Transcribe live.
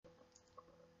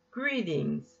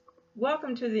Greetings.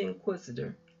 Welcome to the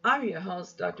Inquisitor. I'm your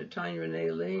host, Dr. Tanya Renee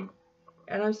Lee,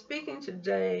 and I'm speaking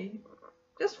today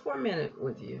just for a minute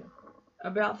with you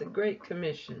about the Great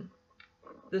Commission.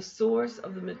 The source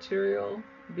of the material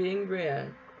being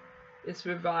read is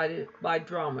provided by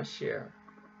DramaShare.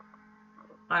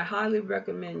 I highly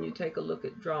recommend you take a look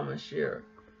at DramaShare.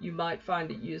 You might find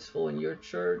it useful in your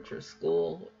church or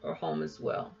school or home as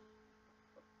well.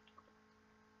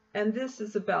 And this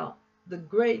is about the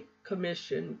Great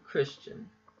Commission Christian.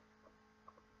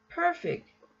 Perfect.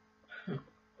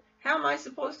 How am I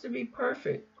supposed to be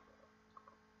perfect?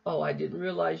 Oh, I didn't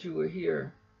realize you were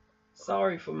here.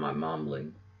 Sorry for my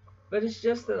mumbling, but it's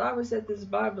just that I was at this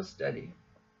Bible study.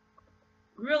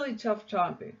 Really tough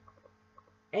topic.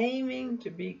 Aiming to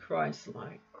be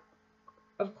Christ-like.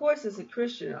 Of course, as a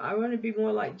Christian, I want to be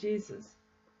more like Jesus.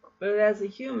 But as a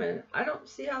human, I don't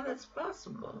see how that's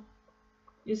possible.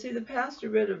 You see, the pastor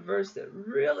read a verse that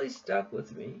really stuck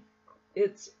with me.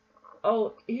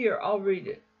 Here, I'll read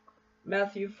it.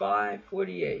 Matthew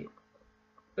 5:48.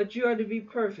 But you are to be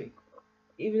perfect,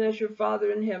 even as your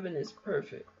Father in heaven is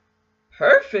perfect.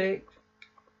 Perfect?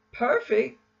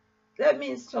 Perfect? That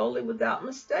means totally without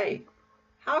mistake.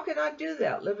 How can I do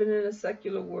that living in a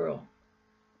secular world?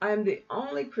 I am the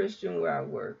only Christian where I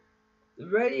work. The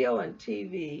radio and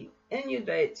TV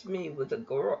inundates me with the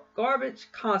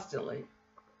garbage constantly.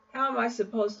 How am I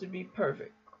supposed to be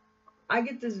perfect? I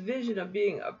get this vision of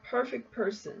being a perfect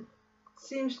person.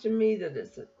 Seems to me that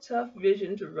it's a tough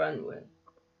vision to run with.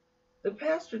 The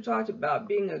pastor talked about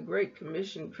being a Great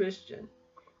Commission Christian.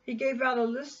 He gave out a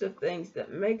list of things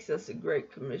that makes us a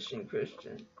Great Commission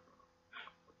Christian.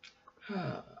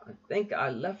 I think I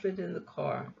left it in the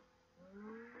car.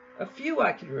 A few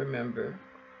I can remember.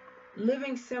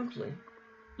 Living simply.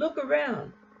 Look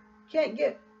around. Can't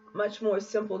get much more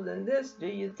simple than this, do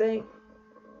you think?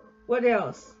 What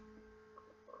else?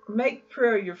 Make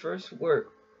prayer your first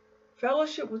work.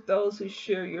 Fellowship with those who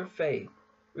share your faith,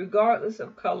 regardless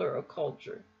of color or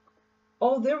culture.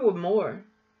 Oh, there were more.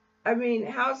 I mean,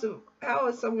 how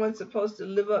is someone supposed to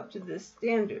live up to this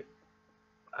standard?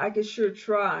 I could sure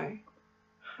try.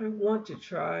 I want to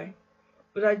try.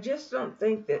 But I just don't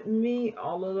think that me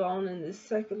all alone in this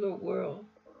secular world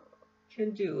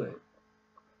can do it.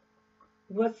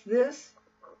 What's this?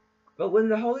 But when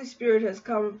the Holy Spirit has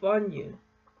come upon you,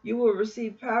 you will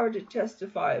receive power to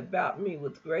testify about me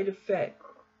with great effect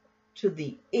to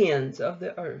the ends of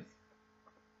the earth.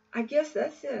 I guess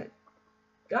that's it.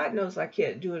 God knows I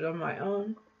can't do it on my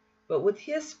own, but with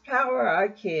His power I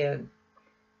can.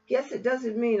 Guess it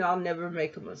doesn't mean I'll never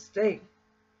make a mistake,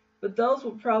 but those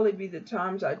will probably be the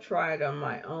times I try it on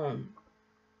my own.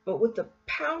 But with the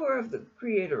power of the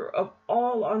Creator of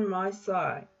all on my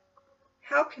side,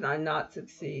 how can I not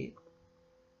succeed?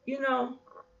 You know,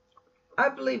 I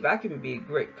believe I can be a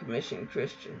Great Commission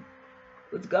Christian.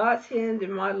 With God's hand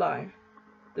in my life,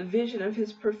 the vision of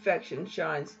His perfection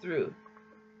shines through,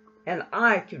 and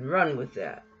I can run with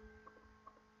that.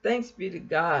 Thanks be to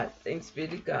God. Thanks be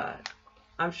to God.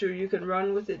 I'm sure you can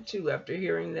run with it too after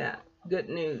hearing that. Good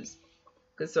news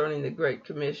concerning the Great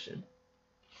Commission.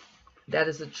 That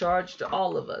is a charge to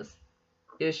all of us,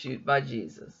 issued by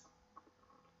Jesus.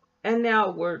 And now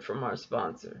a word from our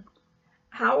sponsor.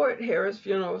 Howard Harris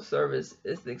Funeral Service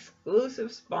is the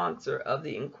exclusive sponsor of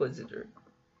the Inquisitor.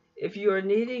 If you are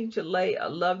needing to lay a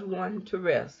loved one to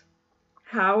rest,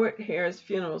 Howard Harris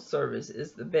Funeral Service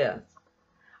is the best.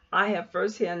 I have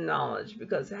firsthand knowledge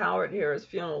because Howard Harris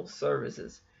Funeral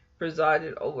Services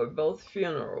presided over both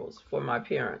funerals for my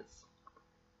parents.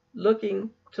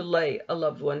 Looking to lay a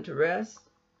loved one to rest?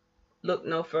 Look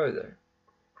no further.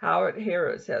 Howard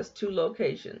Harris has 2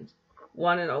 locations,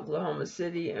 one in Oklahoma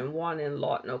City and one in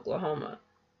Lawton, Oklahoma.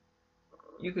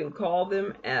 You can call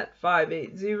them at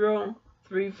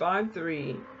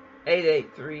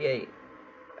 580-353-8838.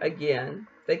 Again,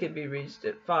 they can be reached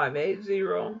at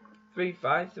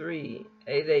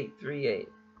 580-353-8838.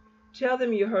 Tell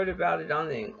them you heard about it on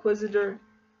the Inquisitor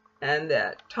and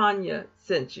that Tanya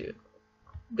sent you.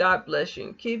 God bless you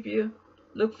and keep you.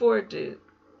 Look forward to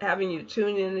having you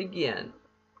tune in again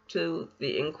to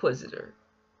the Inquisitor.